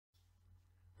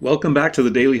Welcome back to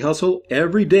the Daily Hustle.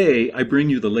 Every day I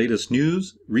bring you the latest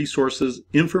news, resources,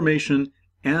 information,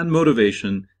 and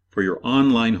motivation for your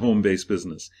online home-based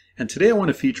business. And today I want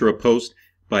to feature a post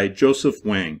by Joseph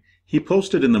Wang. He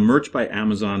posted in the Merch by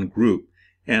Amazon group,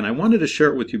 and I wanted to share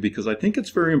it with you because I think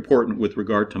it's very important with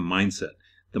regard to mindset.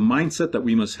 The mindset that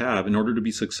we must have in order to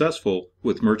be successful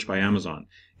with Merch by Amazon.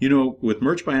 You know, with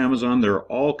Merch by Amazon, there are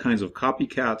all kinds of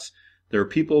copycats. There are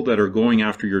people that are going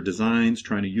after your designs,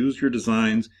 trying to use your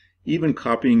designs, even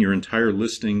copying your entire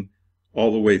listing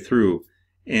all the way through.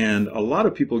 And a lot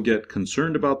of people get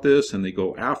concerned about this and they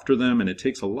go after them, and it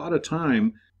takes a lot of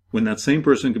time when that same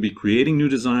person could be creating new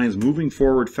designs, moving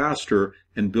forward faster,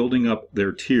 and building up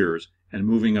their tiers and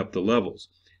moving up the levels.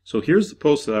 So here's the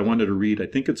post that I wanted to read. I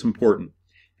think it's important.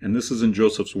 And this is in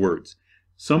Joseph's words.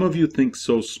 Some of you think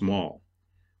so small.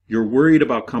 You're worried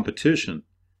about competition,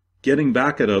 getting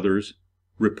back at others,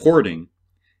 reporting,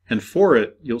 and for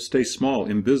it, you'll stay small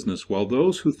in business, while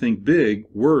those who think big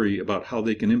worry about how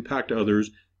they can impact others,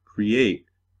 create,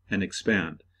 and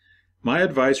expand. My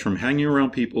advice from hanging around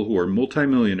people who are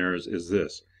multimillionaires is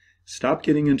this. Stop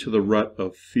getting into the rut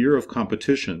of fear of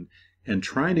competition and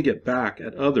trying to get back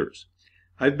at others.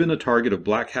 I've been a target of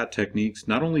black hat techniques,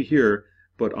 not only here,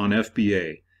 but on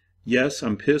FBA. Yes,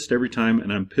 I'm pissed every time,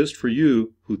 and I'm pissed for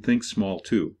you who think small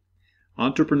too.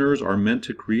 Entrepreneurs are meant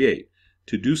to create,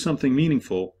 to do something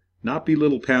meaningful, not be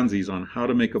little pansies on how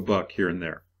to make a buck here and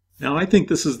there. Now, I think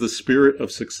this is the spirit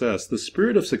of success. The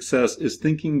spirit of success is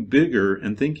thinking bigger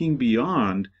and thinking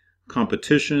beyond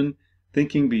competition,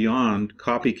 thinking beyond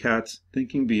copycats,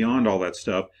 thinking beyond all that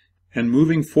stuff, and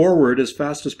moving forward as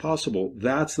fast as possible.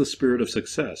 That's the spirit of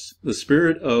success. The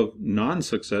spirit of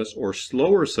non-success or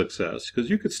slower success,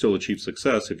 because you could still achieve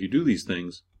success if you do these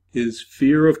things, is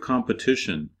fear of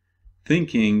competition.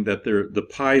 Thinking that the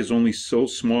pie is only so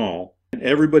small and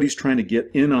everybody's trying to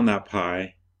get in on that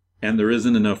pie and there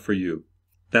isn't enough for you.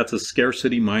 That's a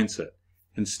scarcity mindset.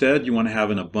 Instead, you want to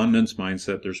have an abundance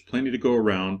mindset. There's plenty to go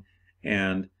around,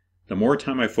 and the more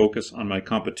time I focus on my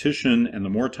competition and the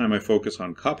more time I focus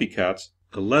on copycats,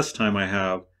 the less time I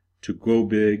have to go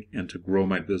big and to grow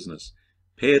my business.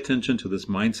 Pay attention to this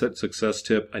mindset success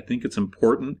tip. I think it's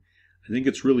important. I think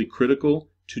it's really critical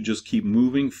to just keep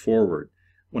moving forward.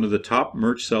 One of the top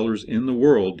merch sellers in the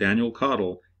world, Daniel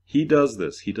Cottle, he does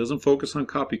this. He doesn't focus on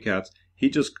copycats. He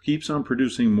just keeps on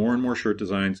producing more and more shirt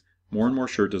designs,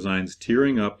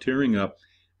 tiering up,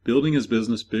 building his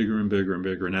business bigger and bigger and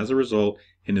bigger. And as a result,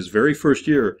 in his very first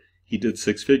year, he did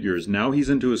 6 figures. Now he's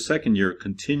into his second year,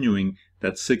 continuing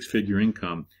that 6-figure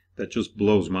income that just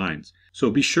blows minds. So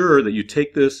be sure that you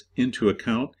take this into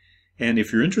account. And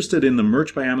if you're interested in the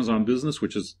Merch by Amazon business,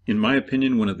 which is, in my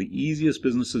opinion, one of the easiest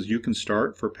businesses you can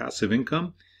start for passive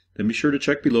income, then be sure to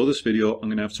check below this video. I'm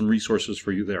going to have some resources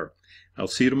for you there. I'll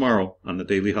see you tomorrow on the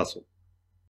Daily Hustle.